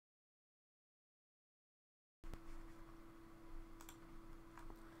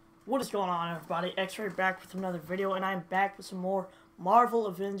What is going on, everybody? XRAY back with another video, and I'm back with some more Marvel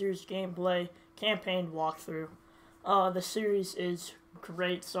Avengers gameplay campaign walkthrough. The series is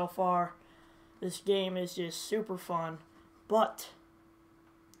great so far. This game is just super fun, but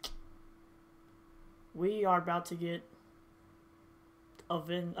we are about to get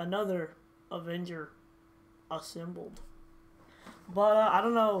another Avenger assembled. But I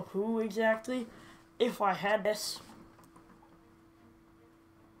don't know who exactly. If I had this.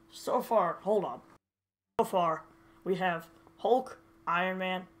 So far, hold on. So far, we have Hulk, Iron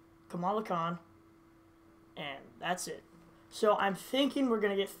Man, Kamala Khan, and that's it. So I'm thinking we're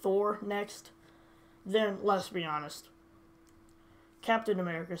gonna get Thor next. Then, let's be honest, Captain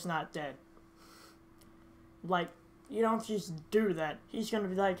America's not dead. Like, you don't just do that. He's gonna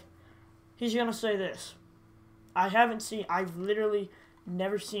be like, he's gonna say this. I've literally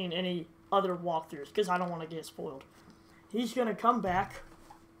never seen any other walkthroughs, because I don't want to get spoiled. He's gonna come back.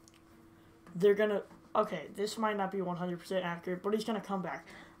 They're gonna, okay, this might not be 100% accurate, but he's gonna come back.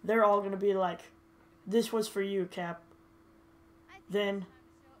 They're all gonna be like, this was for you, Cap. Then,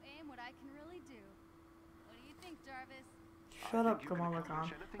 what I can really do. What do you think, Jarvis? Shut up, Kamala Khan.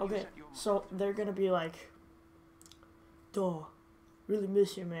 Okay, so they're gonna be like, duh, really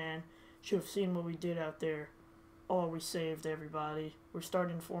miss you, man. Should have seen what we did out there. Oh, we saved everybody. We're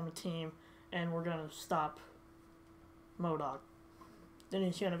starting to form a team, and we're gonna stop MODOK. Then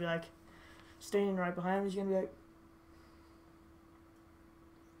he's gonna be like, standing right behind him, he's gonna be like,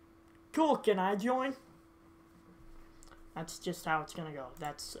 cool, can I join? That's just how it's gonna go.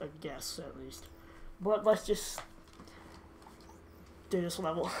 That's a guess, at least. But let's just do this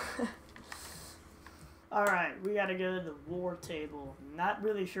level. Alright, we gotta go to the war table. Not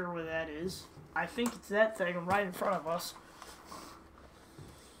really sure where that is. I think it's that thing right in front of us.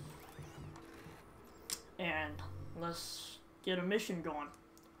 And let's get a mission going.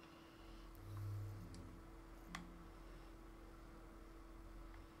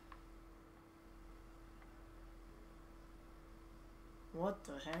 What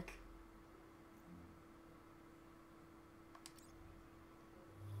the heck?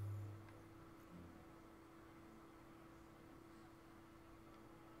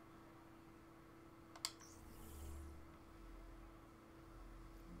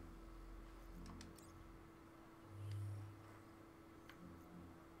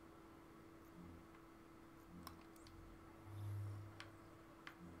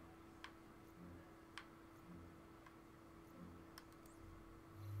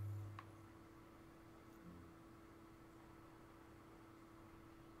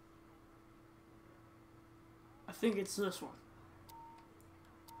 I think it's this one.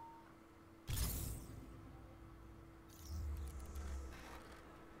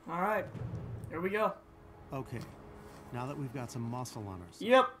 Alright, here we go. Okay, now that we've got some muscle on us.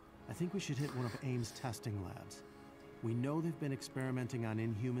 Yep. I think we should hit one of AIM's testing labs. We know they've been experimenting on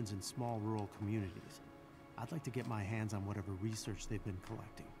Inhumans in small rural communities. I'd like to get my hands on whatever research they've been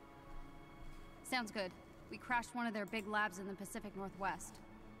collecting. Sounds good. We crashed one of their big labs in the Pacific Northwest.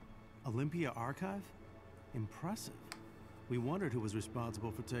 Olympia Archive? Impressive. We wondered who was responsible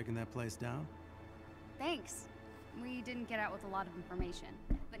for taking that place down. Thanks. We didn't get out with a lot of information,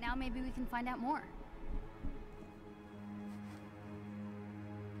 but now maybe we can find out more.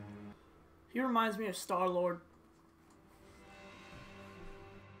 He reminds me of Star-Lord.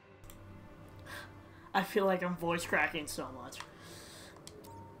 I feel like I'm voice cracking so much.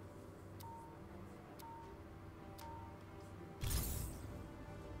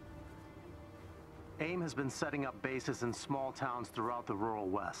 AIM has been setting up bases in small towns throughout the rural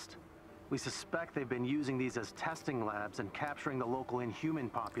West. We suspect they've been using these as testing labs and capturing the local Inhuman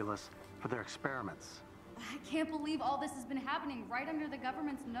populace for their experiments. I can't believe all this has been happening right under the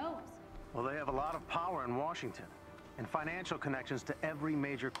government's nose. Well, they have a lot of power in Washington and financial connections to every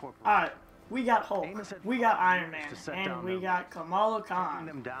major corporation. Alright, we got Hulk, we got Iron Man, and we got Kamala Khan. Taking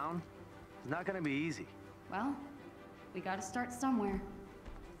them down is not going to be easy. Well, we gotta start somewhere.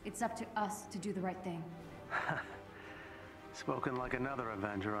 It's up to us to do the right thing. Spoken like another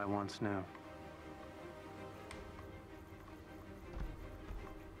Avenger I once knew.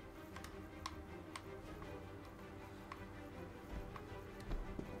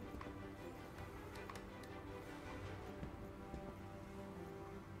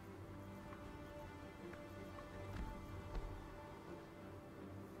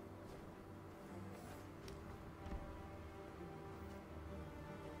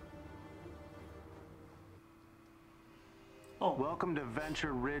 Oh. Welcome to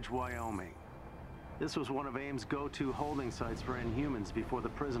Venture Ridge, Wyoming. This was one of AIM's go-to holding sites for Inhumans before the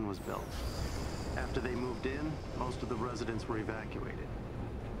prison was built. After they moved in, most of the residents were evacuated.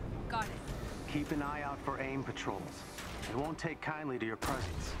 Got it. Keep an eye out for AIM patrols. They won't take kindly to your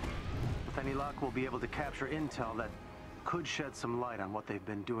presence. With any luck, we'll be able to capture intel that could shed some light on what they've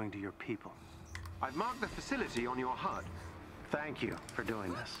been doing to your people. I've marked the facility on your HUD. Thank you for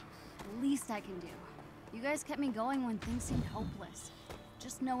doing this. The least I can do. You guys kept me going when things seemed hopeless.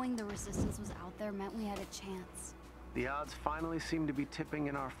 Just knowing the resistance was out there meant we had a chance. The odds finally seem to be tipping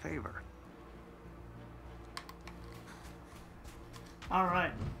in our favor.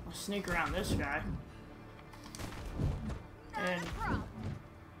 Alright, I'll sneak around this guy. And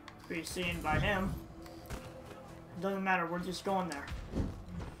be seen by him. Doesn't matter, we're just going there.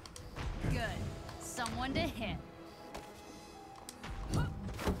 Good. Someone to hit.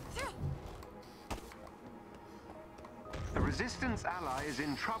 A resistance ally is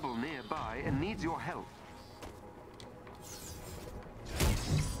in trouble nearby and needs your help.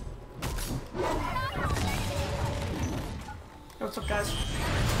 Hey, what's up, guys?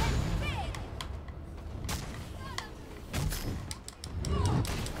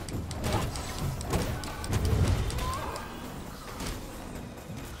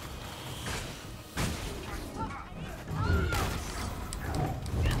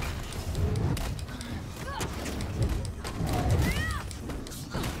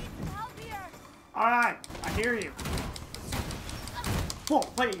 Alright, I hear you. Whoa,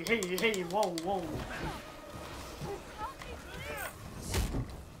 hey, whoa, whoa.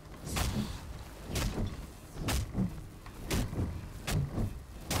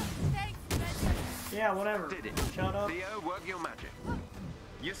 Yeah, whatever. Did it. Shut up. Theo, work your magic.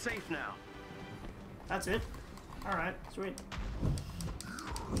 You're safe now. That's it? Alright, sweet.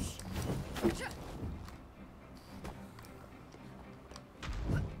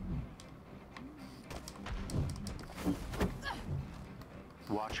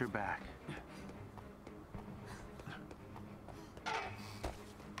 Watch your back.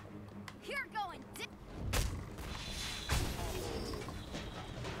 You're going.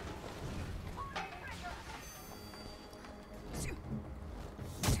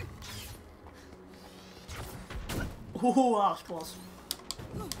 Ooh, that was close.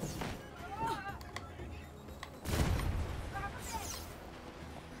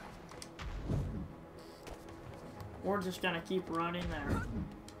 We're just gonna keep running there.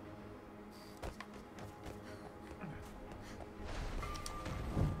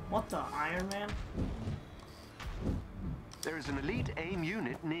 What the, Iron Man? There is an elite AIM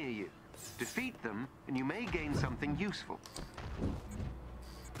unit near you. Defeat them, and you may gain something useful.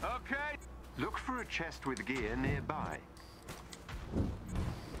 Okay. Look for a chest with gear nearby.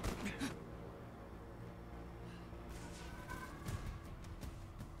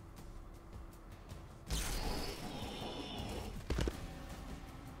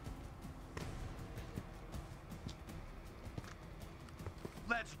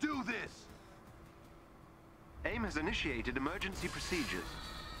 Let's do this! AIM has initiated emergency procedures.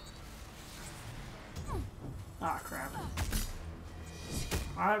 Ah, crap.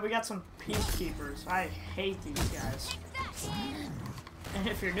 Alright, we got some peacekeepers. I hate these guys. And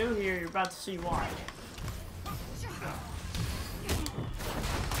if you're new here, you're about to see why.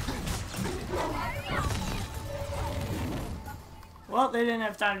 Well, they didn't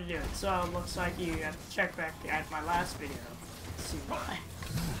have time to do it, so it looks like you have to check back at my last video to see why.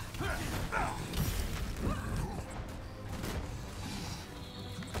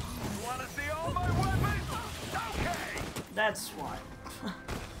 Wanna see all my weapons? Okay! That's why.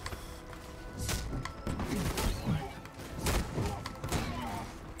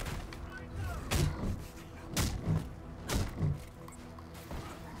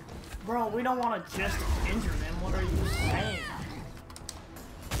 Bro, we don't want to just injure them. What are you saying?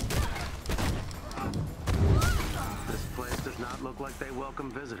 This place does not look like they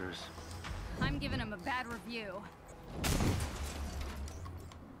welcome visitors. I'm giving him a bad review.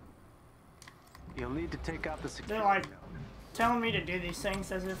 You'll need to take out the They're security. like telling me to do these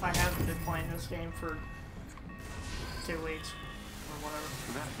things as if I haven't been playing this game for 2 weeks or whatever.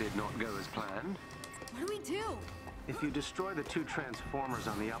 That did not go as planned. What do we do? If you destroy the 2 transformers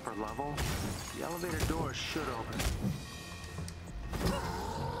on the upper level, the elevator doors should open.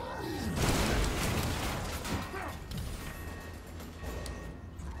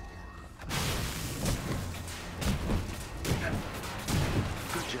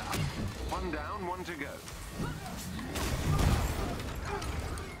 Good job. One down, one to go.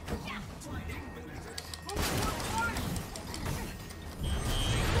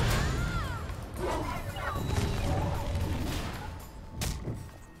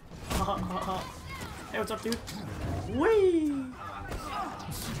 Hey, what's up, dude? Whee!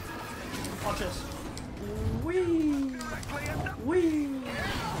 Watch this. Whee! Whee!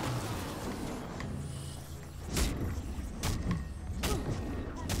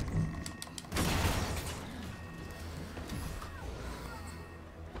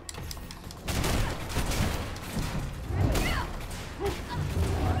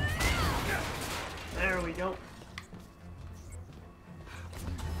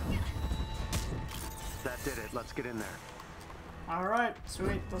 Let's get in there. Alright,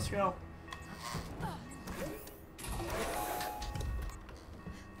 sweet, let's go.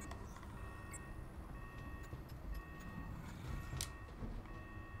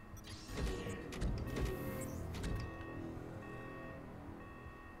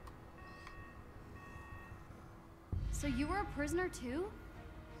 So you were a prisoner too?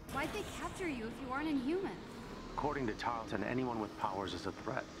 Why'd they capture you if you aren't inhuman? According to Tarleton, anyone with powers is a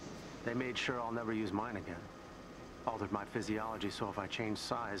threat. They made sure I'll never use mine again. Altered my physiology so if I change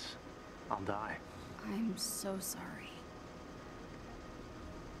size, I'll die. I'm so sorry.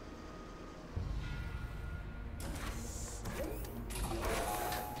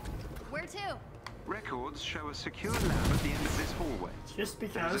 Where to? Records show a secure lab at the end of this hallway. Just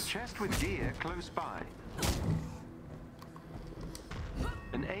There's because. a chest with gear close by.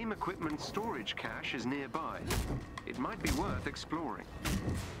 An AIM equipment storage cache is nearby. It might be worth exploring.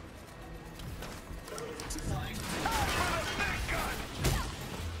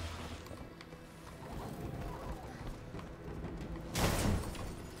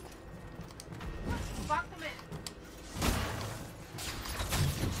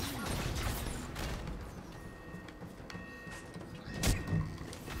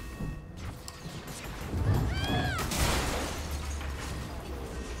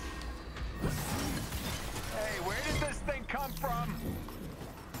 Hey, where did this thing come from?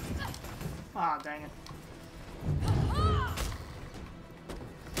 Ah, dang it.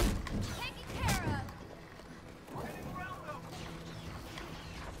 Taken care of.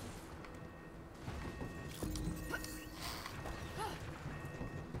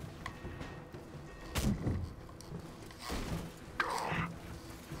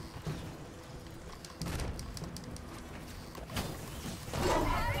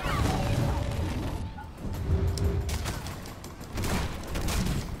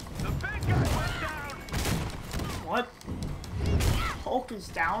 The big guy went down. What? Hulk is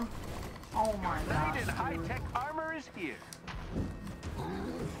down? Oh my gosh. Made in dude. high-tech armor is here.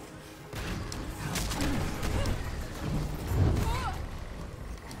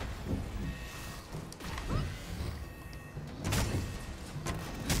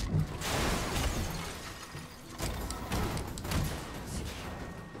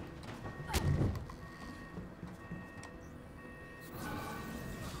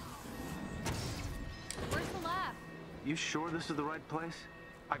 Where's the lab? You sure this is the right place?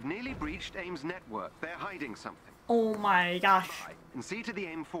 I've nearly breached AIM's network. They're hiding something. Oh my gosh. And see to the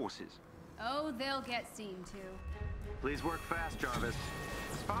AIM forces. Oh, they'll get seen too. Please work fast, Jarvis.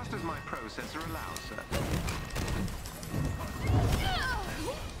 As fast as my processor allows, sir.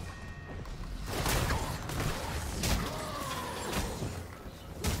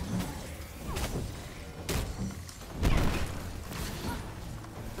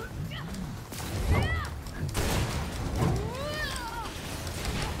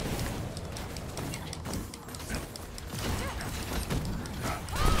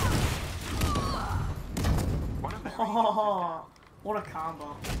 One of their Oh, what a combo.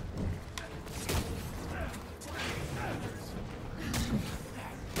 Want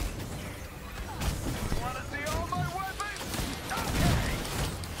to see all my weapons? Okay.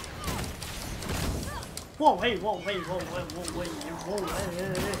 Whoa, wait, whoa, wait, whoa, wait, whoa, wait, whoa,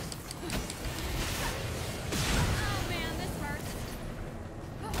 wait. Oh man, this hurts.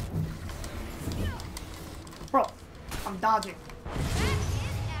 Bro, I'm dodging. That is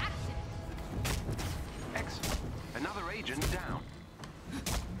action. Excellent. Another agent down.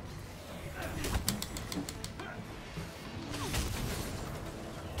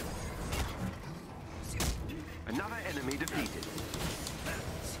 Another enemy defeated.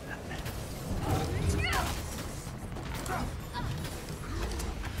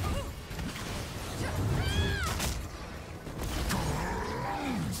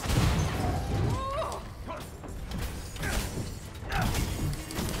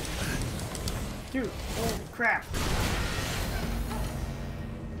 Dude, holy crap.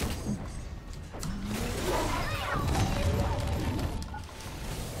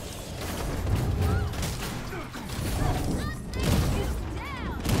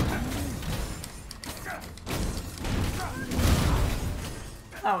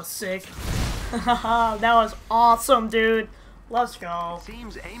 That was sick. That was awesome, dude. Let's go.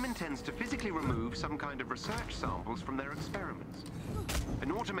 Seems AIM intends to physically remove some kind of research samples from their experiments.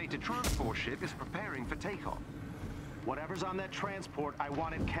 An automated transport ship is preparing for takeoff. Whatever's on that transport, I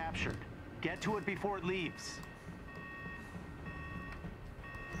want it captured. Get to it before it leaves.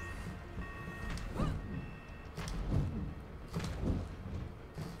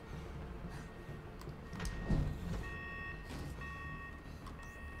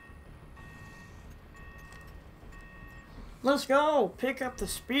 Let's go! Pick up the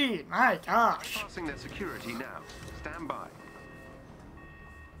speed. My gosh. Passing their security now. Stand by.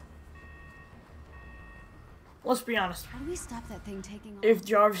 Let's be honest. How do we stop that thing taking off? If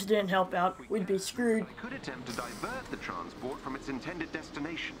Jarvis didn't help out, we'd be screwed. We could attempt to divert the transport from its intended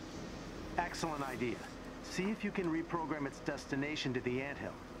destination. Excellent idea. See if you can reprogram its destination to the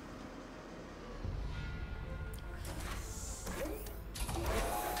anthill.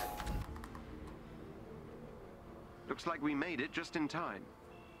 Looks like we made it just in time.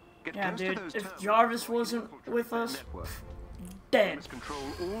 Get Yeah, close dude, to those if terminals Jarvis so we can wasn't infiltrate with their us, network. We dead. must control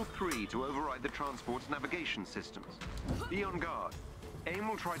all three to override the transport's navigation systems. Be on guard. AIM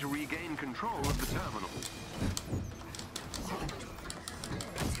will try to regain control of the terminal.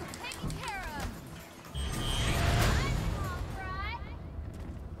 Taken care of.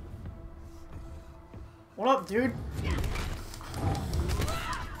 What up, dude?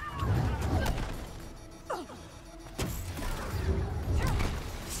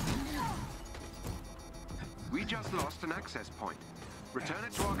 We just lost an access point. Return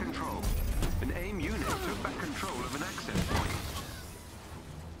it to our control. An AIM unit took back control of an access point.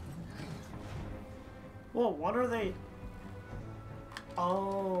 Whoa, what are they?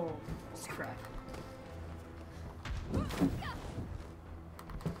 Oh, crap. There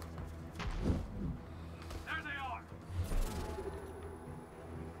they are.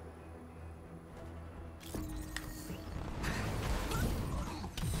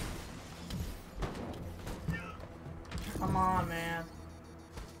 Come on, man.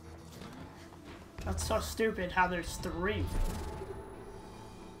 That's so stupid how there's three.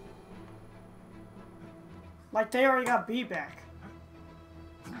 Like, they already got B back.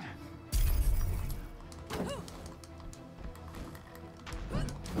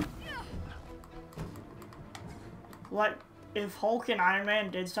 Like, if Hulk and Iron Man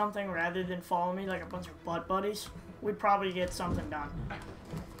did something rather than follow me like a bunch of butt buddies, we'd probably get something done.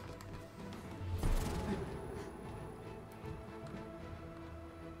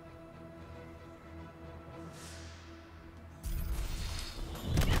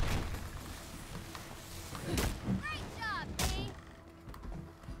 Great job, B.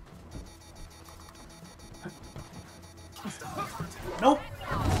 Nope.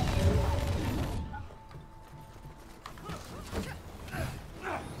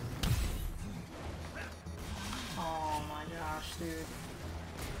 Oh my gosh, dude.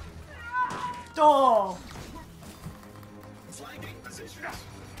 Oh!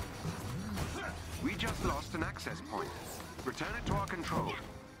 We just lost an access point. Return it to our control.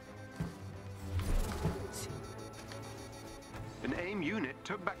 An AIM unit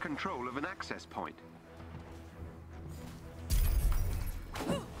took back control of an access point.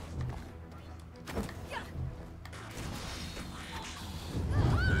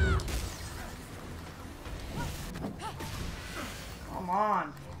 Come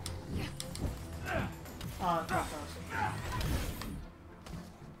on. Oh, it's not those.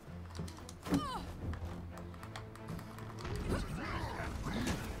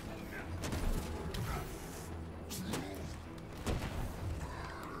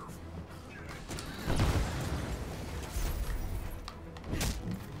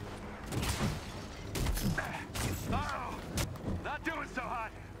 Oh, not doing so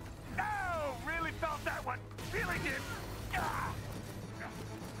hot. Oh, really felt that one. Really did. Ah.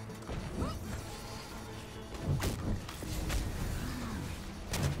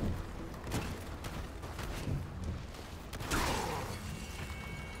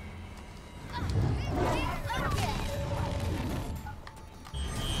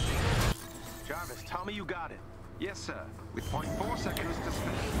 Jarvis, tell me you got it. Yes, sir. With 0.4 seconds to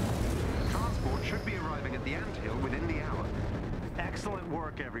spare. Transport should be arriving at the anthill within the hour. Excellent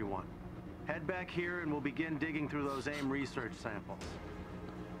work, everyone. Head back here and we'll begin digging through those AIM research samples.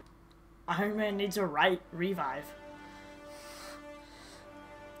 Iron Man needs a revive.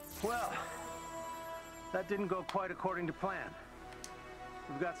 Well, that didn't go quite according to plan.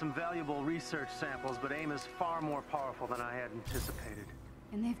 We've got some valuable research samples, but AIM is far more powerful than I had anticipated.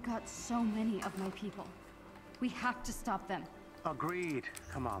 And they've got so many of my people. We have to stop them. Agreed,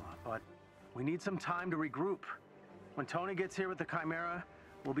 Kamala, but we need some time to regroup. When Tony gets here with the Chimera,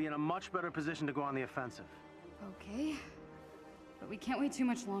 we'll be in a much better position to go on the offensive. Okay. But we can't wait too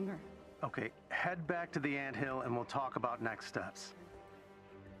much longer. Okay, head back to the anthill and we'll talk about next steps.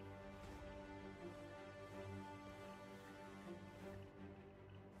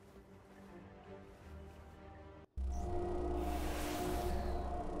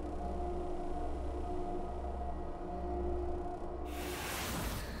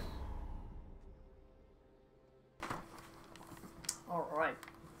 Alright,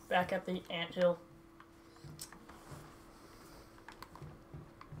 back at the anthill.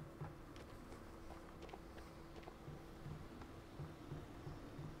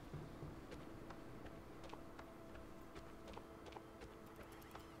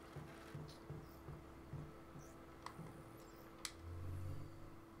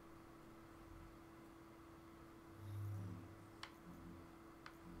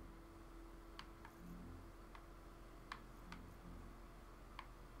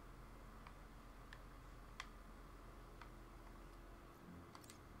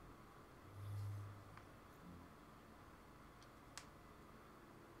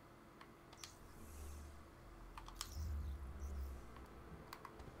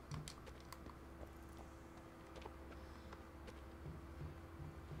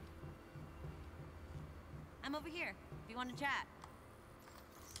 I'm over here, if you want to chat.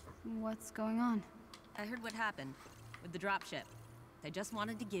 What's going on? I heard what happened with the dropship. They just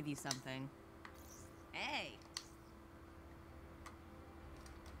wanted to give you something. Hey!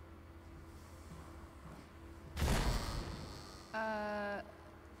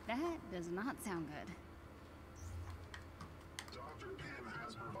 That does not sound good. Dr. Pym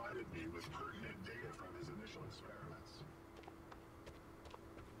has provided me with pertinent data from his initial experiments.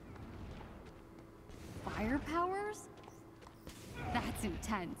 Fire powers? That's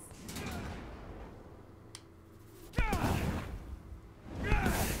intense.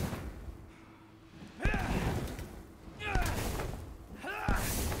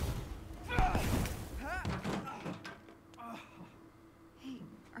 Hey,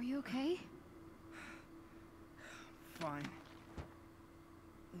 are you okay? Fine.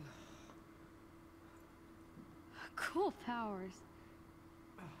 Cool powers.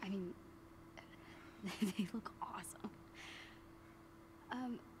 I mean, they look awesome.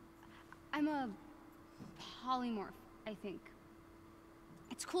 I'm a polymorph, I think.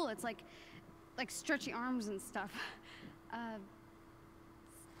 It's cool. It's like stretchy arms and stuff.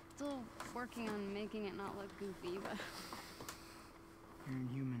 Still working on making it not look goofy, but You're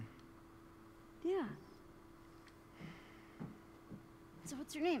inhuman. yeah. So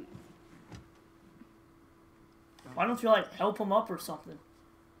what's your name? Why don't you like help him up or something?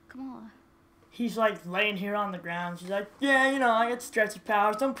 Kamala. He's like laying here on the ground. She's like, yeah, you know, I got stretchy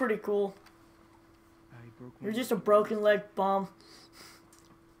powers. I'm pretty cool. I broke my You're just a broken leg bum.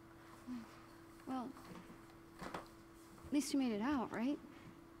 Well, at least you made it out, right?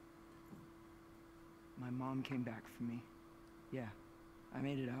 My mom came back for me. Yeah, I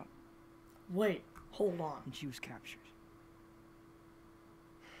made it out, Wait, hold on. and she was captured.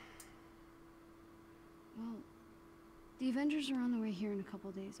 Well, the Avengers are on the way here in a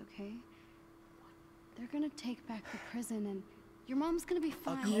couple days, okay? They're gonna take back the prison, and your mom's gonna be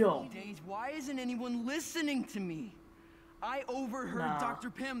fine. Yo. Days, why isn't anyone listening to me? I overheard Nah. Dr.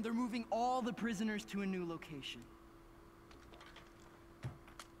 Pym. They're moving all the prisoners to a new location.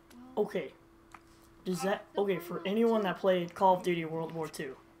 Okay. Does that... Okay, for anyone that played Call of Duty World War II,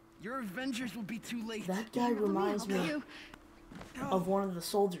 Your Avengers will be too late. that guy Here, let me reminds help me you. of one of the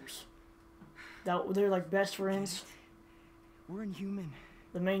soldiers. That they're like best friends. We're inhuman.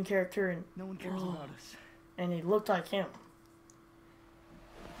 The main character, and No one cares about us. and he looked like him.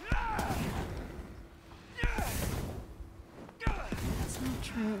 That's not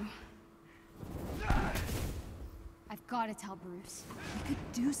true. I've got to tell Bruce. We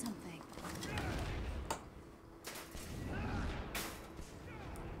could do something.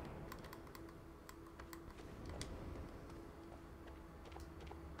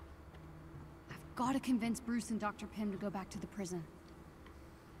 I've got to convince Bruce and Dr. Pym to go back to the prison.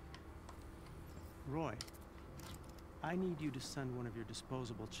 Roy, I need you to send one of your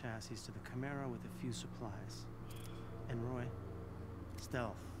disposable chassis to the Chimera with a few supplies. And Roy,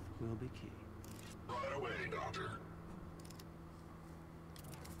 stealth will be key. Right away, Doctor.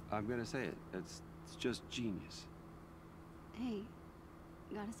 I'm gonna say it. It's just genius. Hey,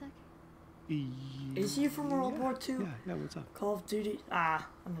 got a sec? Is he from World War II? Yeah, what's up? Call of Duty? I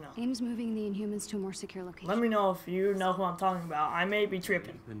don't know. AIM's moving the Inhumans to a more secure location. Let me know if you know who I'm talking about. I may be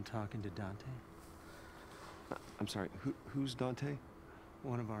tripping. You've been talking to Dante? I'm sorry, who's Dante?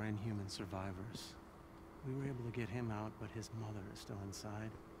 One of our Inhuman survivors. We were able to get him out, but his mother is still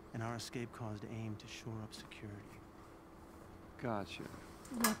inside, and our escape caused AIM to shore up security. Gotcha.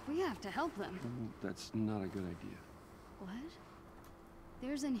 Look, we have to help them. That's not a good idea. What?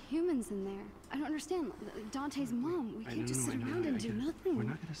 There's Inhumans in there. I don't understand. Dante's mom. We can't just sit around and do nothing. We're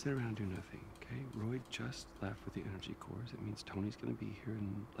not gonna sit around and do nothing, okay? Roy just left with the energy cores. It means Tony's gonna be here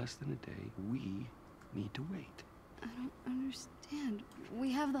in less than a day. We need to wait. I don't understand.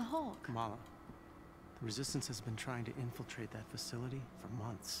 We have the Hulk. Kamala, the Resistance has been trying to infiltrate that facility for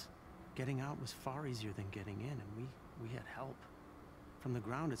months. Getting out was far easier than getting in, and we had help. From the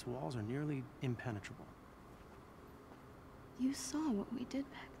ground, its walls are nearly impenetrable. You saw what we did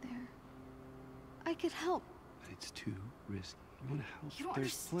back there. I could help. But it's too risky. You wanna help? You don't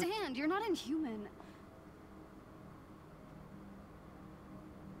There's understand. You're not Inhuman.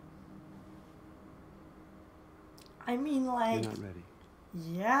 I mean, like, You're not ready.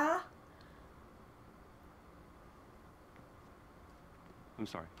 yeah? I'm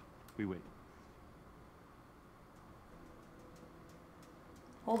sorry. We wait.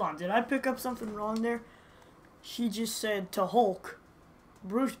 Hold on, did I pick up something wrong there? She just said to Hulk,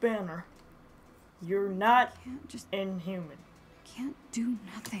 Bruce Banner, you're not Can't just inhuman. can't do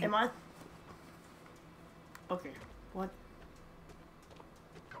nothing. Am I? Okay, what?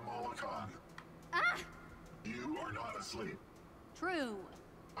 Kamala Khan. are not asleep. True.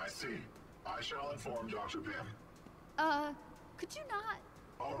 I see. I shall inform Dr. Pym. Could you not?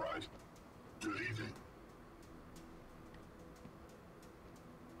 All right. Good evening.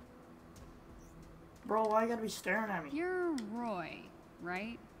 Bro, why you gotta be staring at me? You're Roy,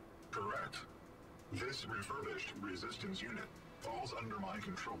 right? Correct. This refurbished resistance unit falls under my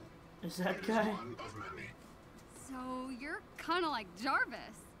control. Is that It is guy? one of many. So you're kind of like Jarvis.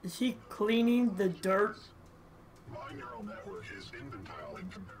 Is he cleaning the dirt My neural network is infantile in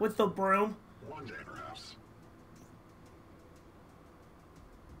comparison. with the broom? One day, perhaps.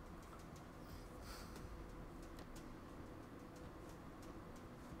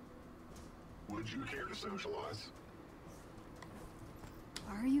 Would you care to socialize?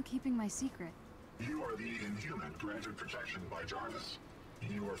 Why are you keeping my secret? You are the inhuman granted protection by Jarvis.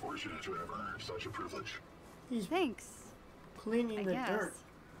 You are fortunate to have earned such a privilege. He's Thanks. cleaning I the guess. dirt.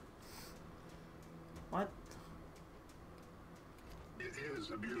 What? It is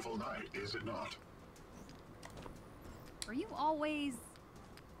a beautiful night, is it not? Are you always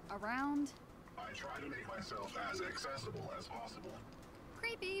around? I try to make myself as accessible as possible.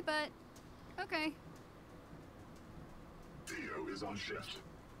 Creepy, but okay. Theo is on shift.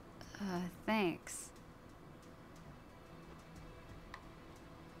 Thanks.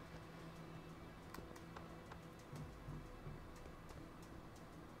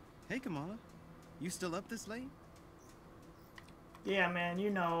 Hey, Kamala. You still up this late? Yeah, man, you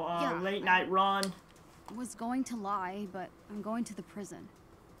know, Yeah, late night run. Was going to lie, but I'm going to the prison.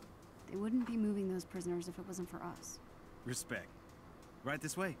 They wouldn't be moving those prisoners if it wasn't for us. Respect. Right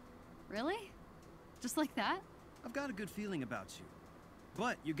this way. Really? Just like that? I've got a good feeling about you.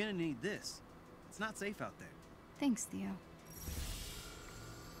 But you're gonna need this. It's not safe out there. Thanks, Theo.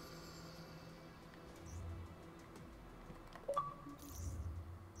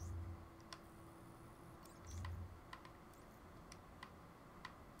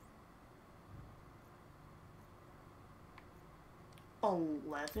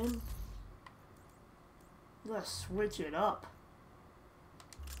 11? Let's switch it up.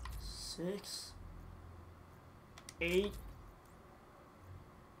 6, 8,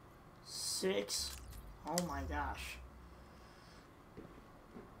 6. Oh my gosh.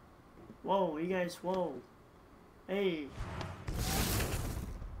 Whoa, you guys, whoa. Hey.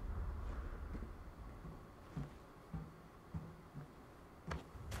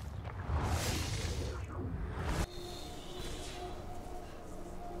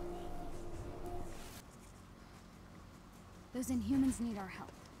 Those Inhumans need our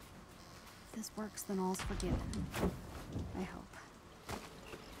help. If this works, then all's forgiven. I hope.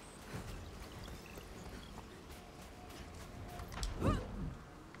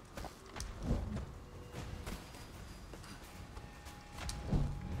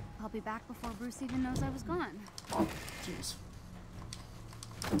 I'll be back before Bruce even knows I was gone. Oh, jeez.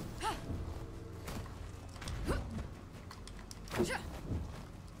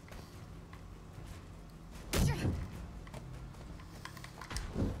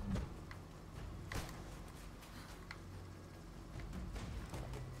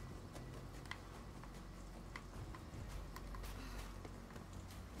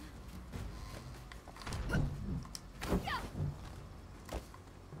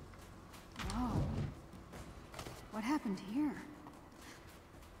 Whoa. What happened here?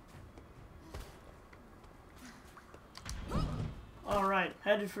 Alright,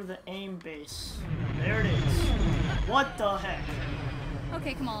 headed for the AIM base. There it is. What the heck?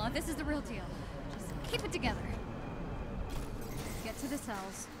 Okay, Kamala, this is the real deal. Just keep it together. Get to the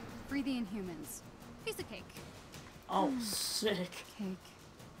cells. Free the Inhumans. Piece of cake. Oh, sick. Cake.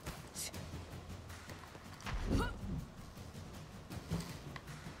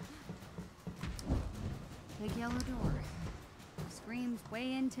 Big yellow door. Screams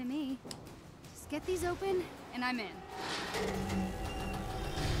way into me. Just get these open, and I'm in.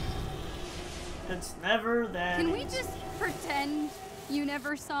 It's never that Can we easy. just pretend you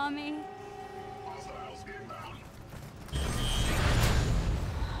never saw me? Hostiles inbound.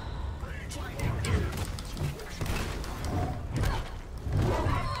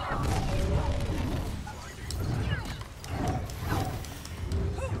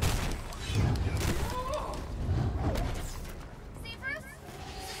 See, Bruce?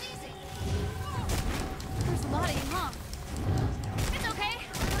 This is easy. There's a lot of you, huh? It's okay.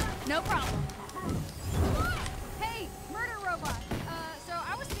 No problem. Hey, murder robot. So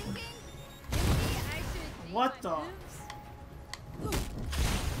I was thinking maybe I should name What my the? moves.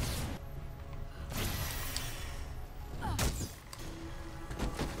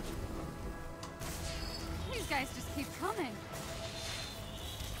 These guys just keep coming.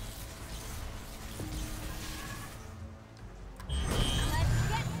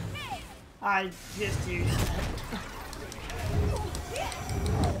 I just used that.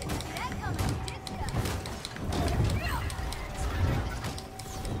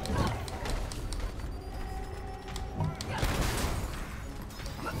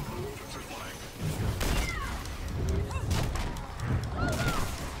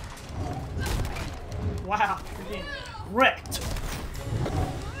 Wow, you're getting wrecked.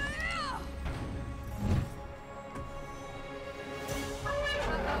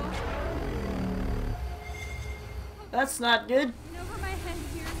 That's not good. Over my head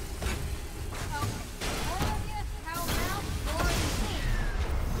here.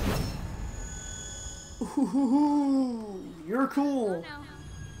 Ooh, you're cool. Oh,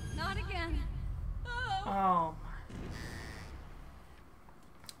 no. Not again. Oh.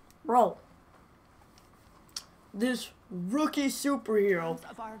 Bro. This rookie superhero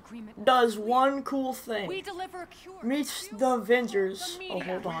does one cool thing. We deliver a cure. Meets the Avengers. Oh,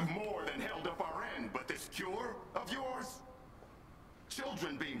 hold on. We've more than held up our end, but this cure of yours?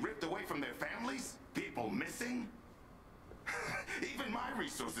 Children being ripped away from their families? People missing? Even my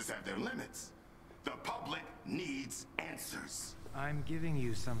resources have their limits. The public needs answers. I'm giving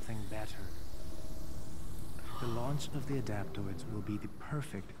you something better. The launch of the adaptoids will be the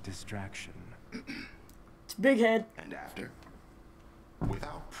perfect distraction. It's big head. And after?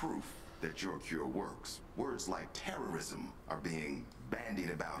 Without proof that your cure works, words like terrorism are being bandied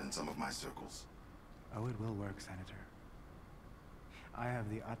about in some of my circles. Oh, it will work, Senator. I have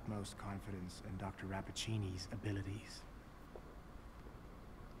the utmost confidence in Dr. Rappaccini's abilities.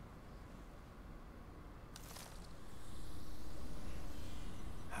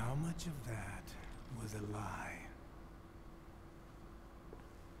 How much of that was a lie?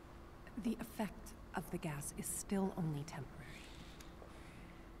 The effect of the gas is still only temporary.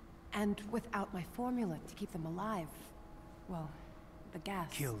 And without my formula to keep them alive, well, the gas...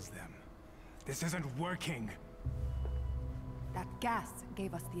 Kills them. This isn't working! That gas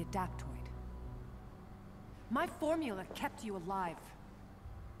gave us the adaptoid. My formula kept you alive.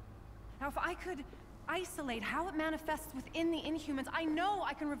 Now, if I could isolate how it manifests within the Inhumans, I know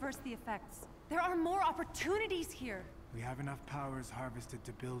I can reverse the effects. There are more opportunities here. We have enough powers harvested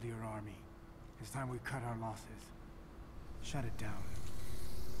to build your army. It's time we cut our losses. Shut it down.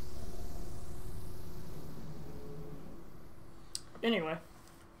 Anyway.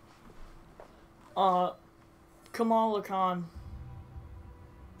 Kamala Khan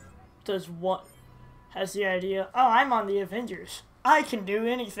has the idea, oh, I'm on the Avengers. I can do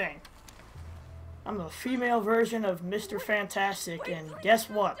anything. I'm a female version of Mr. Fantastic, and guess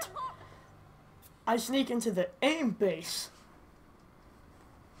what? I sneak into the AIM base.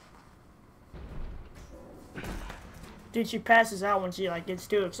 Dude, she passes out when she, like, gets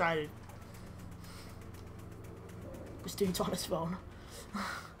too excited. This dude's on his phone.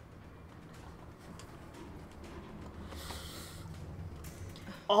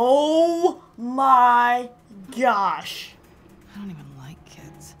 Oh my gosh. I don't even like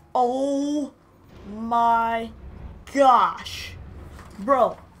kids. Oh my gosh.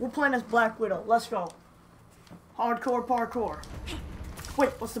 Bro, we're playing as Black Widow. Let's go. Hardcore parkour. Wait,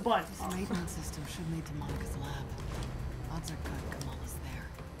 what's the button? This maintenance system should lead to Monica's lab. Odds are good Kamala's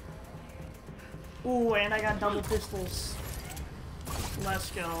there. Ooh, and I got double pistols.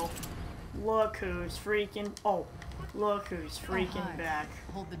 Let's go. Look who's freaking... Oh, look who's freaking back.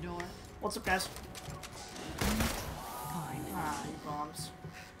 Hold the door. What's up, guys? Fine. Ah, he bombs.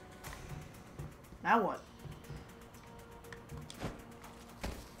 Now what?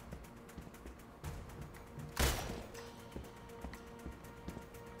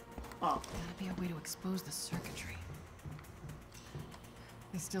 Oh. Gotta be a way to expose the circuitry.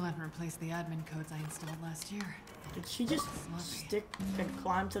 They still haven't replaced the admin codes I installed last year. Did she just stick and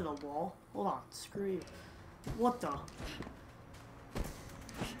climb to the wall? Hold on, screw you. What the?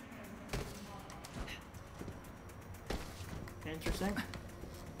 Interesting.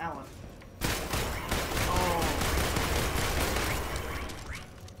 That one.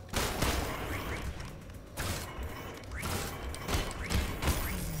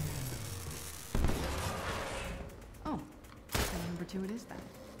 Oh, number 2 it is then.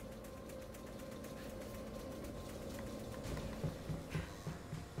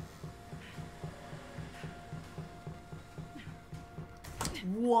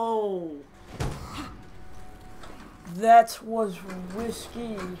 Whoa. That was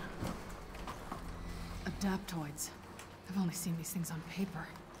risky. Adaptoids. I've only seen these things on paper.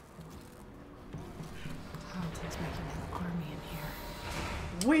 Tarleton's making an army in here.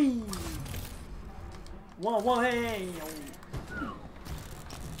 Whee! Whoa, whoa, hey!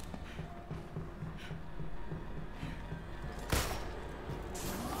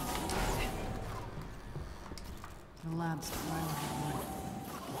 once Riley had one.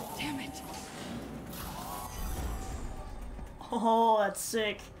 Damn it! Oh, that's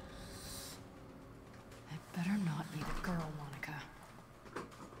sick. It better not be the girl, Monica.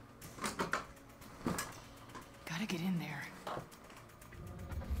 Gotta get in there.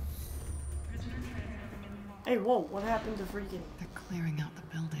 Hey, whoa, what happened to freaking... They're clearing out the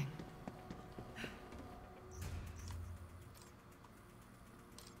building.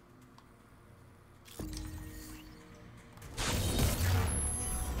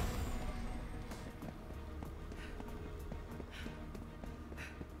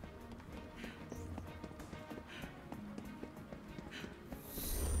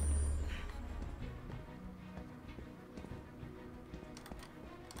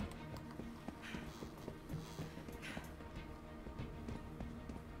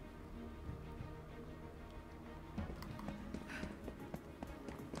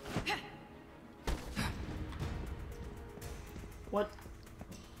 What?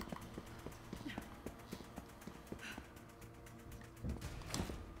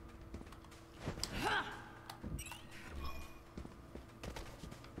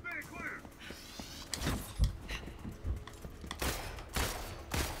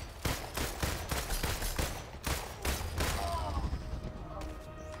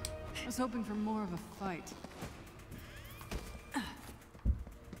 I was hoping for more of a fight.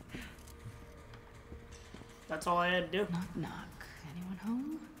 That's all I had to do. Knock, knock. Anyone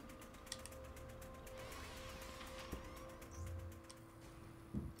home?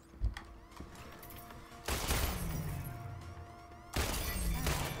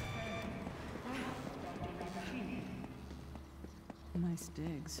 Nice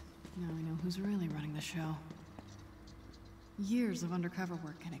digs. Now we know who's really running the show. Years of undercover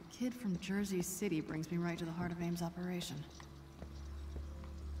work and a kid from Jersey City brings me right to the heart of AIM's operation.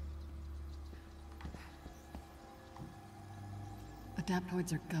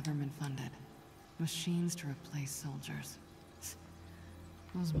 Adaptoids are government-funded. Machines to replace soldiers.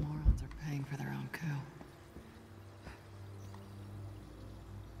 Those morons are paying for their own coup.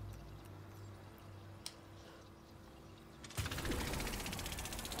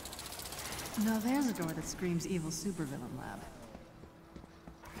 Now there's a door that screams evil supervillain lab.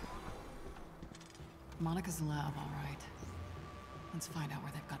 Monica's lab, all right. Let's find out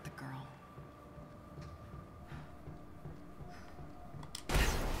where they've got the girl.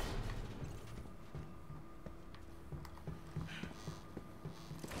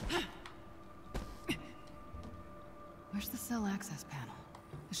 Where's the cell access panel?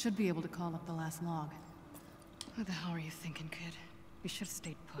 I should be able to call up the last log. What the hell are you thinking, kid? You should have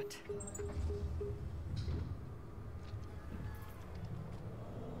stayed put.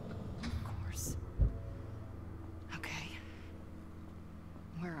 Of course. Okay.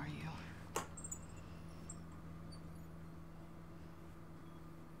 Where are you?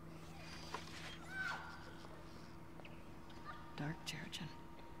 Dark Terrigen.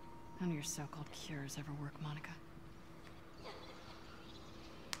 None of your so-called cures ever work, Monica.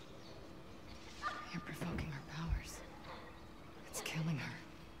 You're provoking her powers. It's killing her.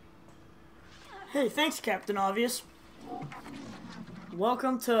 Hey, thanks, Captain Obvious.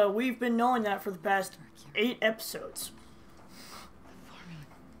 Welcome to We've Been Knowing That for the past 8 episodes. The formula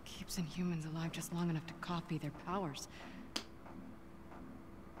keeps inhumans alive just long enough to copy their powers.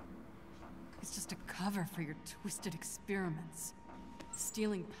 It's just a cover for your twisted experiments.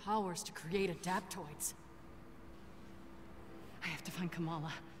 Stealing powers to create adaptoids. I have to find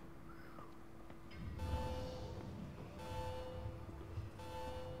Kamala.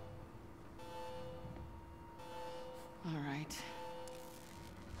 All right.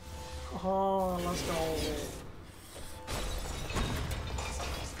 Oh, let's go.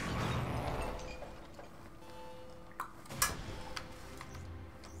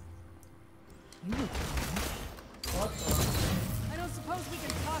 What the? I don't suppose we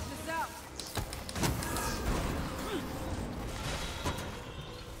can talk this out.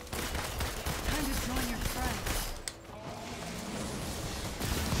 Time to join your friends.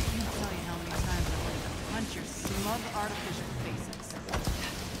 I can't tell you how many times I wanted to punch your smug artificial faces.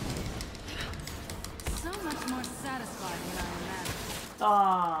 So much more satisfying than I imagined.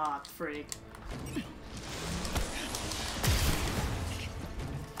 Ah, freak.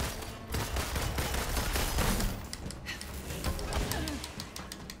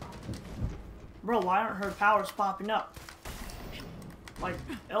 Bro, why aren't her powers popping up? Like,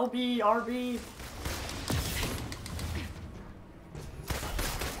 LB, RB...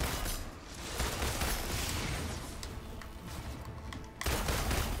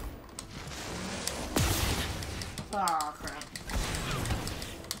 Ah, crap.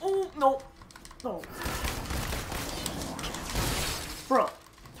 Oh, no. No.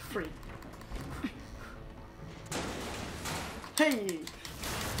 Hey!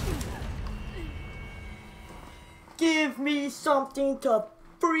 Give me something to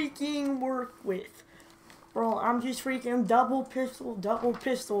freaking work with. Bro, I'm just freaking double pistol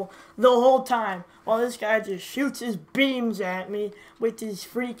the whole time. While this guy just shoots his beams at me with his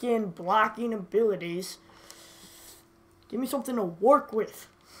freaking blocking abilities. Give me something to work with.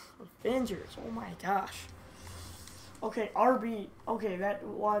 Avengers, oh my gosh. Okay, RB. Okay, that,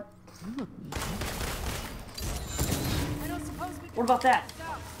 what? What about that?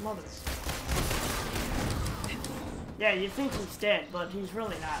 Mother. Yeah, you think he's dead, but he's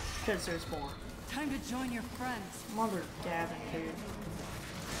really not, because there's more. Time to join your friends. Mother Gavin, dude.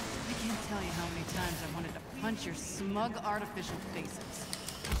 I can't tell you how many times I wanted to punch your smug artificial faces.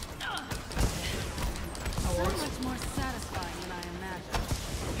 So much more satisfying than I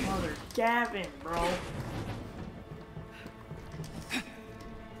imagined. Mother Gavin, bro.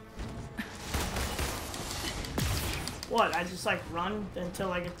 What, I just like run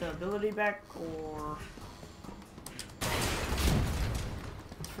until I get the ability back, or...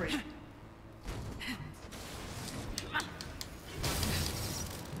 Free.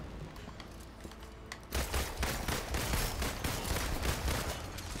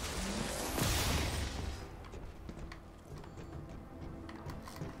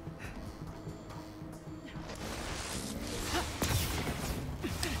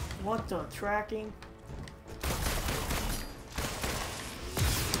 What the tracking?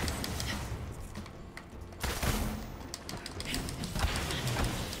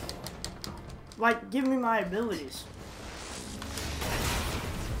 Like, give me my abilities.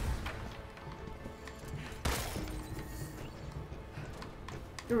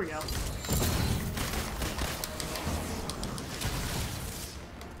 Here we go.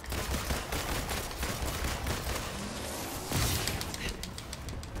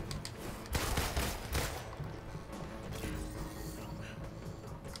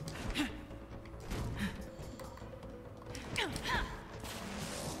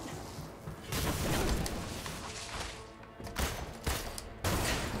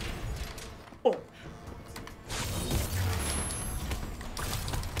 Oh.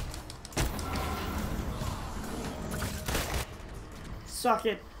 Suck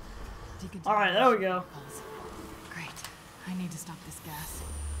it. Alright, there we go. Great. I need to stop this gas.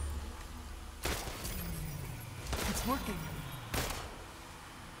 It's working.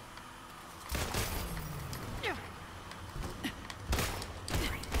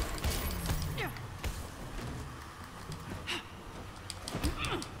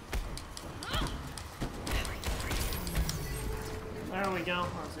 There we go.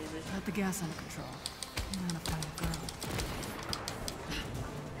 That was easy. Got the gas under control. I'm gonna find a girl.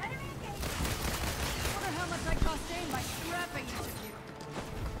 Wonder how much I cost Dane by scrapping each of you.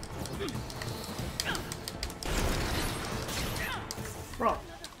 Bro,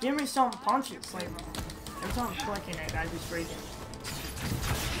 give me some punches. Like, every time I'm clicking it, I just freaking.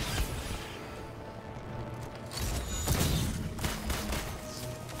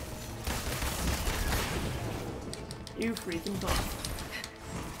 You freaking buff.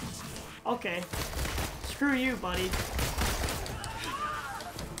 Okay. Screw you, buddy.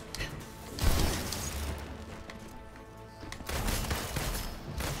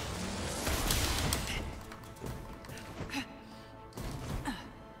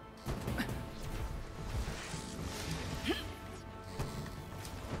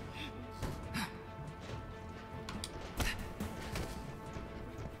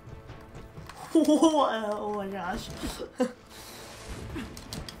 Oh my gosh.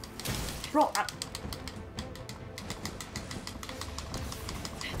 Bro,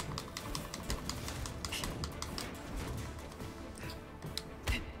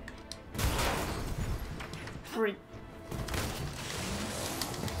 Free.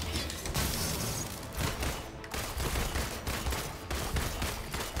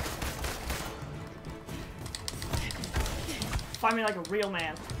 Find me like a real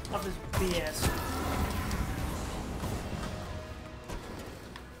man. Of this BS.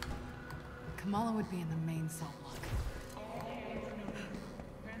 Kamala would be in the main cell block.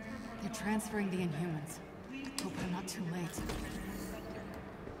 They're transferring the Inhumans. Hope they're not too late.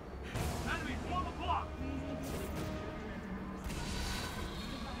 Enemies, form a block!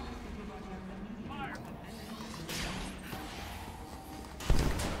 Fire!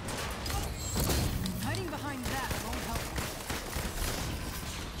 Hiding behind that won't help.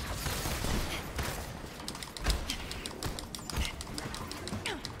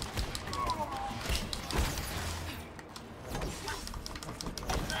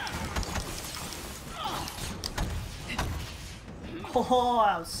 Oh,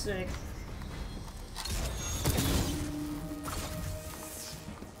 that was sick.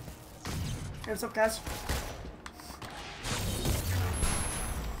 Hey, what's up, guys?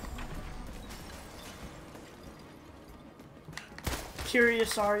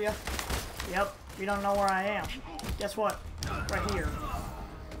 Curious, are ya? Yep, you don't know where I am. Guess what? Right here.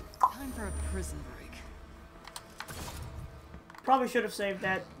 Time for a prison break. Probably should have saved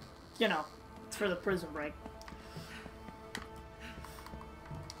that, you know, for the prison break.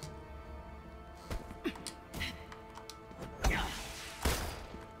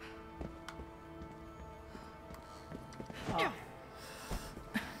 Oh.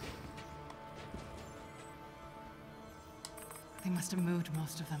 They must have moved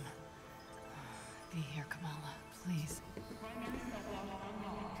most of them. Be here, Kamala, please.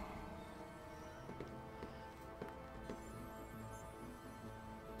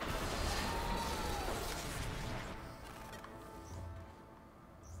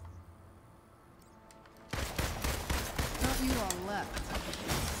 Thought you all left.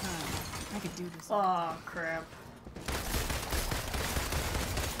 I could do this. Oh, crap.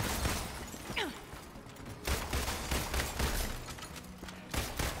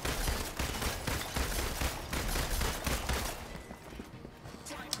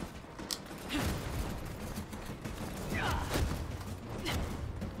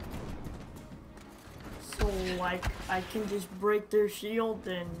 So, like, I can just break their shield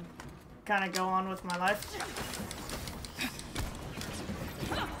and kind of go on with my life?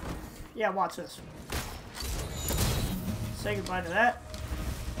 Yeah, watch this. Say goodbye to that.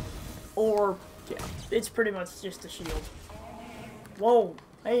 Or, yeah, it's pretty much just a shield. Whoa,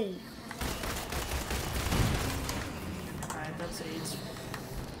 hey. Alright, that's AIDS.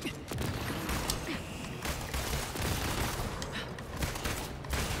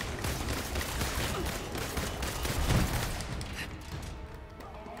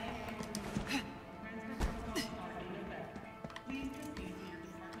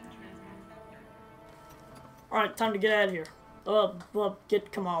 Alright, time to get out of here. Well,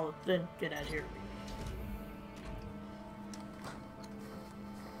 get Kamala, then get out of here.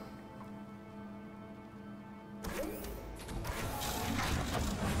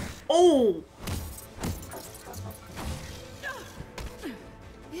 Oh!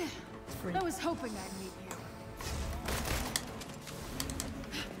 Yeah, I was hoping I'd meet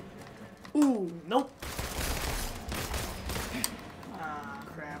you. Ooh, nope. Ah,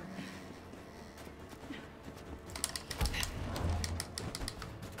 crap.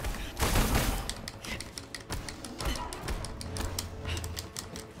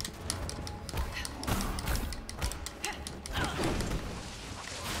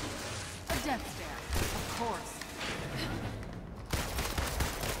 A death stare, of course.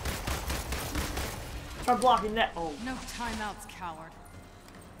 Try blocking that. Oh. No timeouts, coward.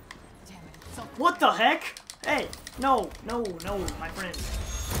 Damn it, it's so What the heck? Hey, no, no, no, my friend.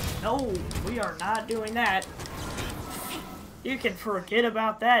 No, we are not doing that. You can forget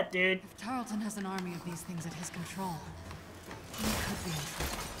about that, dude. If Tarleton has an army of these things at his control, he could be in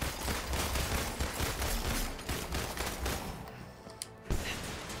trouble.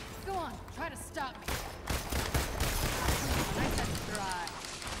 Go on, try to stop me. Nice and dry.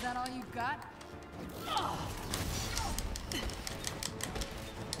 Is that all you've got?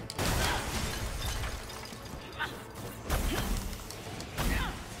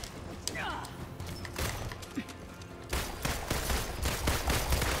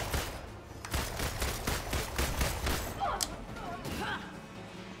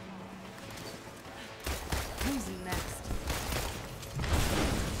 Who's next?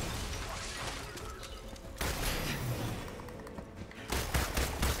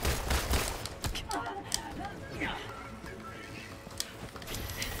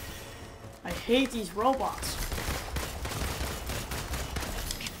 I hate these robots.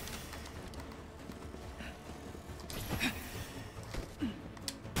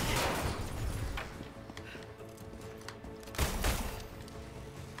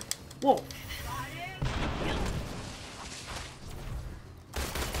 Whoa.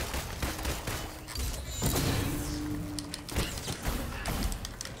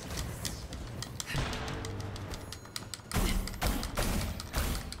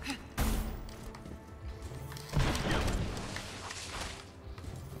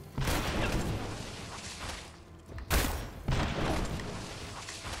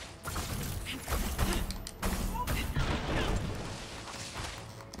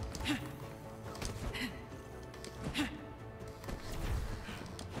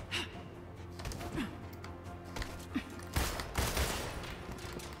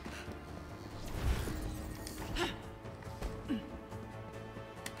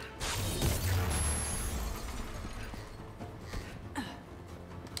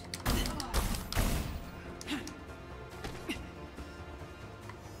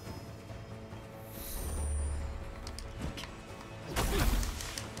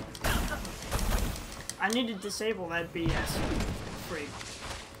 need to disable that BS. Freak.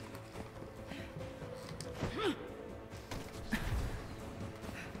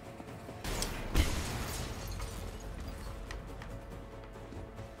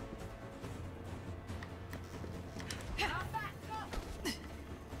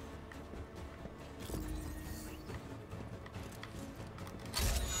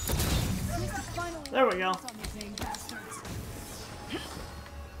 There we go.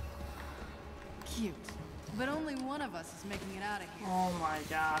 Cute. But only one of us is making it out of here. Oh my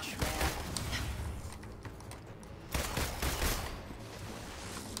gosh, man.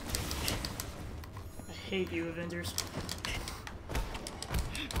 I hate you, Avengers.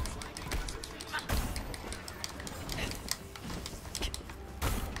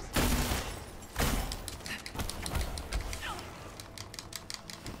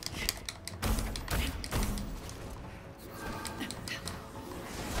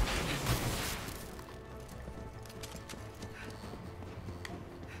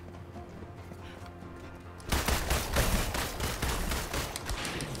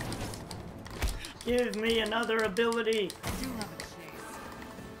 Give me another ability. I do love a chase.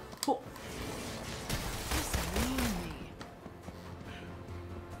 Oh. Just lean me.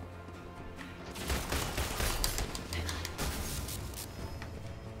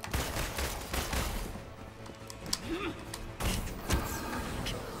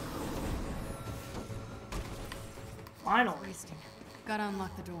 Finally. Wasting. Gotta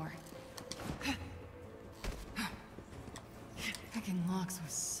unlock the door. Picking locks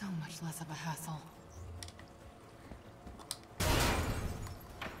was so much less of a hassle.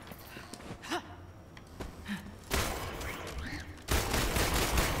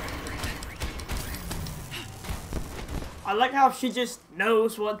 I like how she just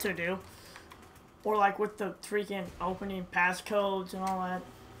knows what to do. Or like with the freaking opening passcodes and all that.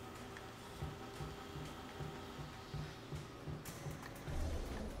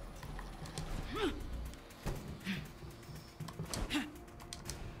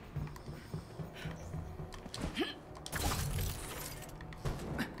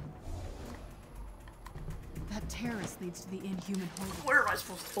 That terrace leads to the Inhuman Holding. Where am I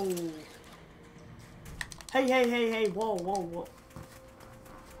supposed to? Oh. Hey, hey, hey, hey, whoa, whoa, whoa.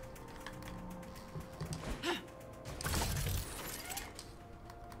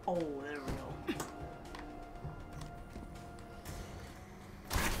 Oh, there we go.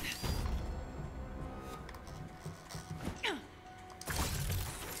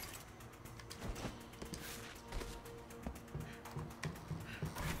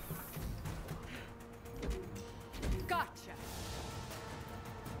 Gotcha.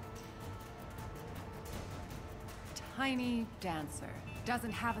 Tiny dancer.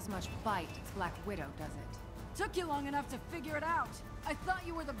 Doesn't have as much bite as Black Widow, does it? Took you long enough to figure it out. I thought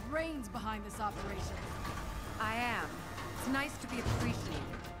you were the brains behind this operation. I am. It's nice to be appreciated.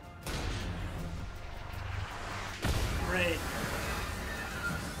 Great.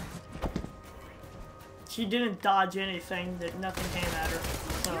 She didn't dodge anything, that nothing came at her.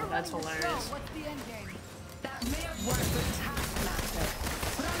 So that's hilarious. What's the end game? That may have worked with Taskmaster,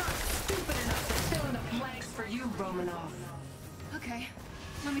 but I'm not stupid enough to fill in the blanks for you, Romanoff. Okay,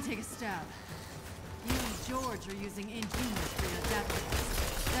 let me take a stab. You and George are using Inhumans for your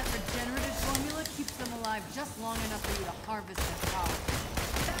adaptables. That regenerative formula keeps them alive just long enough for you to harvest their power.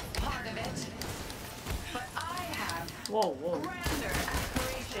 That's part of it. But I have grander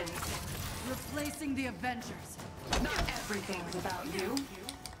aspirations. Replacing the Avengers. Not everything's about you.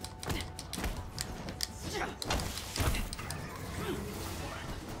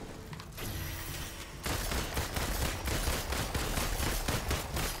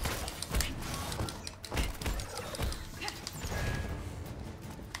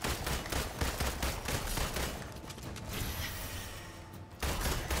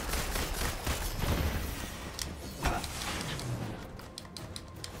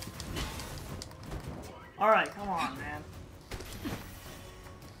 Alright, come on, man.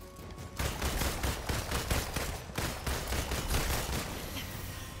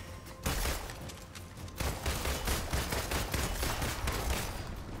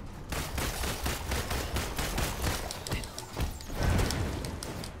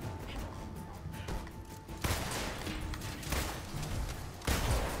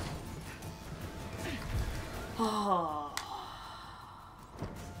 Oh.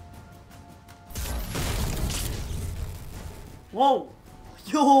 Whoa!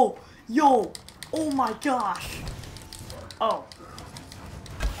 Yo! Yo! Oh my gosh! Oh.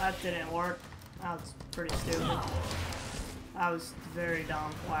 That didn't work. That was pretty stupid. That was very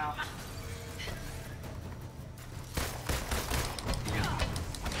dumb. Wow.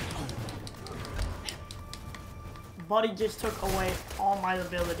 Buddy just took away all my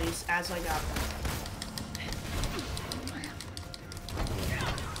abilities as I got them.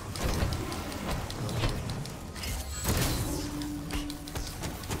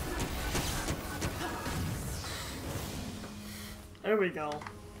 There we go.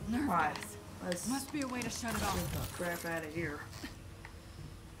 Alright, let's Must be a way to shut it off. get the crap out of here.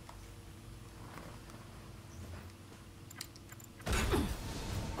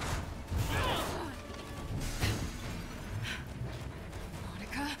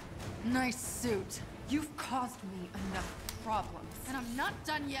 Monica, nice suit. You've caused me enough problems. And I'm not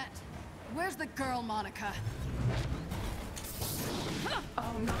done yet. Where's the girl, Monica?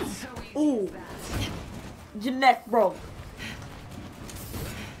 Oh, not so easy. Ooh, your neck broke.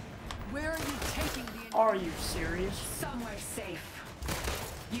 Where are you taking the... Are you serious? Somewhere safe.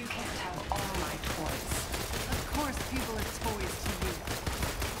 You can't have all my toys. Of course people are toys to you.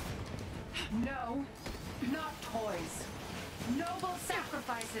 No, not toys. Noble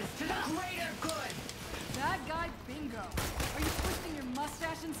sacrifices to the greater good. Bad guy bingo. Are you twisting your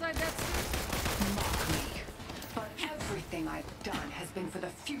mustache inside that suit? Mock me. But everything I've done has been for the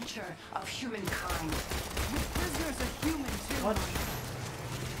future of humankind. Your prisoner's a human too. What?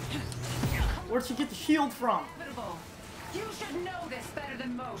 Where'd you get the shield from? Inevitable. You should know this better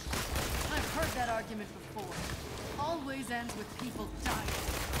than most. I've heard that argument before. Always ends with people dying.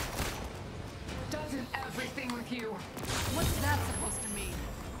 Doesn't everything with you? What's that supposed to mean?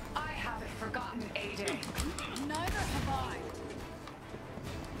 I haven't forgotten A-Day. Neither have I.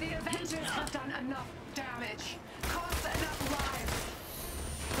 The Avengers have done enough damage, cost enough lives.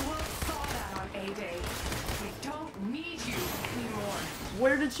 The world saw that on A-Day. We don't need you anymore.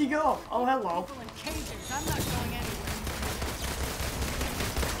 Where did she go? Oh, hello. People in cages. I'm not going anywhere.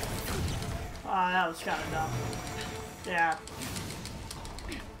 Ah, that was kind of dumb. Yeah.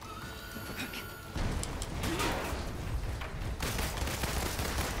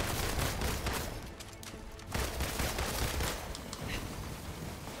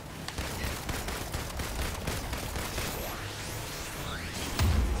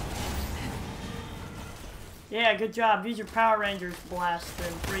 Yeah, good job. Use your Power Rangers blast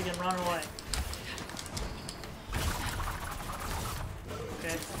and freaking run away.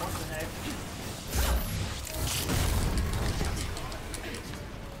 Okay, what the heck?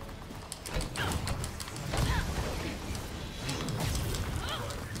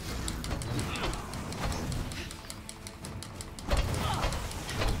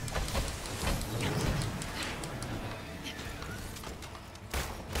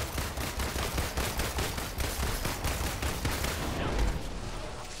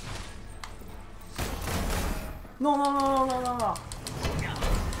 No, no, no, no, no, no, no.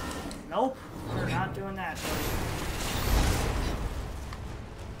 Nope, we're not doing that.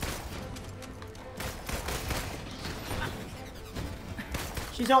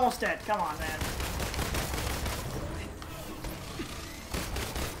 She's almost dead. Come on, man.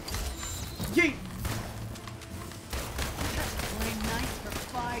 Yeet! Playing nice for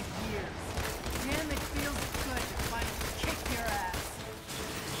 5 years. Damn, it feels good to finally kick your ass.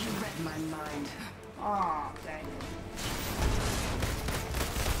 You read my mind. Aw, dang it.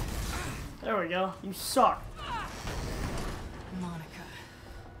 There we go. You suck. Monica,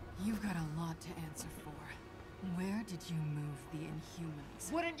 you've got a lot to answer for. Where did you move the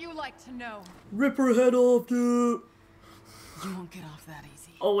Inhumans? Wouldn't you like to know? Rip her head off, dude. You won't get off that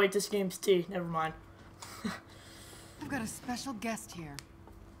easy. Oh wait, this game's T. Never mind. I've got a special guest here.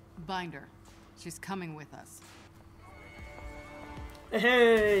 Binder. She's coming with us.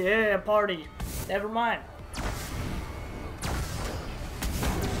 Hey, yeah, party. Never mind.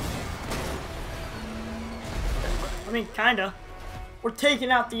 I mean, kinda. We're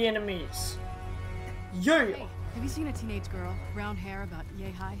taking out the enemies. Yeah. Hey, have you seen a teenage girl, brown hair, about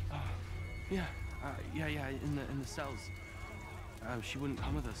yay high? Yeah, in the cells. She wouldn't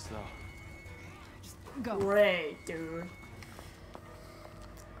come with us though. Just go. Great, dude.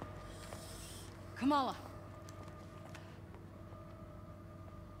 Kamala.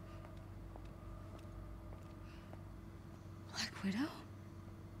 Black Widow?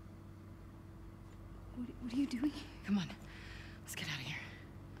 What are you doing? Come on. Let's get out of here.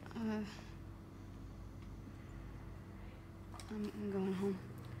 I'm going home.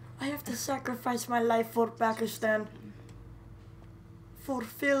 I have to sacrifice my life for Pakistan.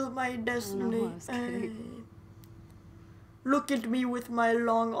 Fulfill my destiny. I was kidding. Look at me with my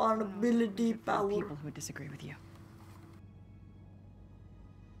long arm ability power. People who would disagree with you.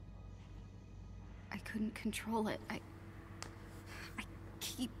 I couldn't control it. I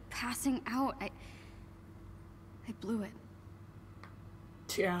keep passing out. I blew it.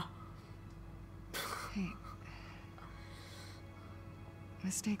 Yeah. Hey,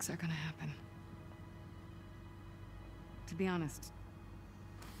 Mistakes are gonna happen. To be honest,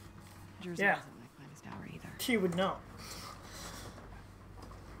 Jersey Yeah. wasn't my finest hour either. She would know.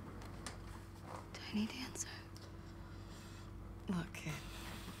 Tiny Dancer. Look, kid.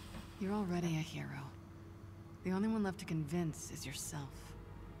 You're already a hero. The only one left to convince is yourself.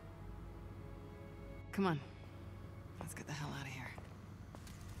 Come on. Let's get the hell out of here.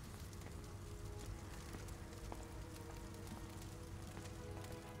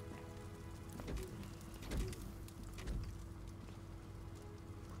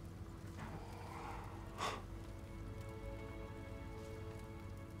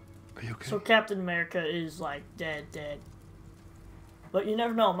 Are you okay? So Captain America is like dead. But you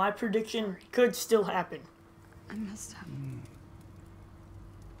never know. My prediction could still happen. I messed up.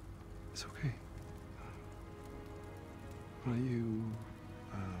 It's okay. Why don't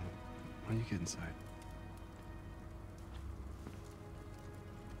you get inside?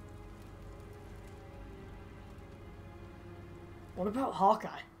 What about Hawkeye?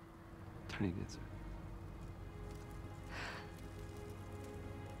 Tiny Dancer.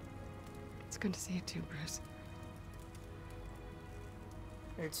 It's good to see you too, Bruce.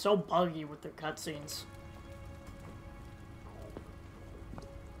 It's so buggy with their cutscenes.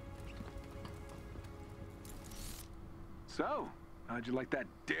 So, how'd you like that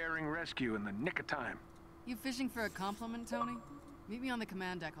daring rescue in the nick of time? You fishing for a compliment, Tony? Meet me on the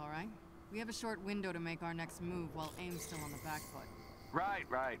command deck, all right? We have a short window to make our next move while AIM's still on the back foot.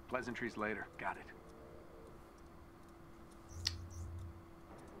 Right. Pleasantries later. Got it.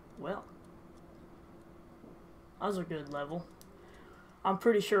 Well, that was a good level. I'm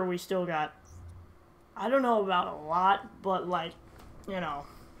pretty sure we still got, I don't know about a lot, but like, you know,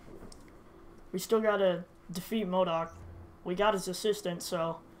 we still gotta defeat MODOK. We got his assistant,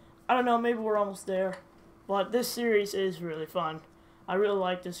 so I don't know, maybe we're almost there. But this series is really fun. I really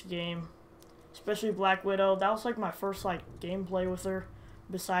like this game, especially Black Widow. That was like my first like gameplay with her,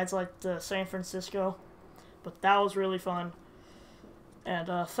 besides like the San Francisco. But that was really fun.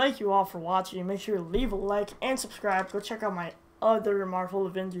 And thank you all for watching. Make sure to leave a like and subscribe. Go check out my other Marvel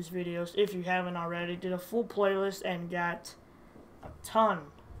Avengers videos if you haven't already. Did a full playlist and got a ton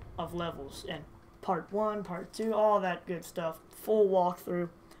of levels and part 1, part 2, all that good stuff. Full walkthrough.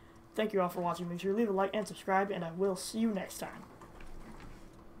 Thank you all for watching. Make sure to leave a like and subscribe, and I will see you next time.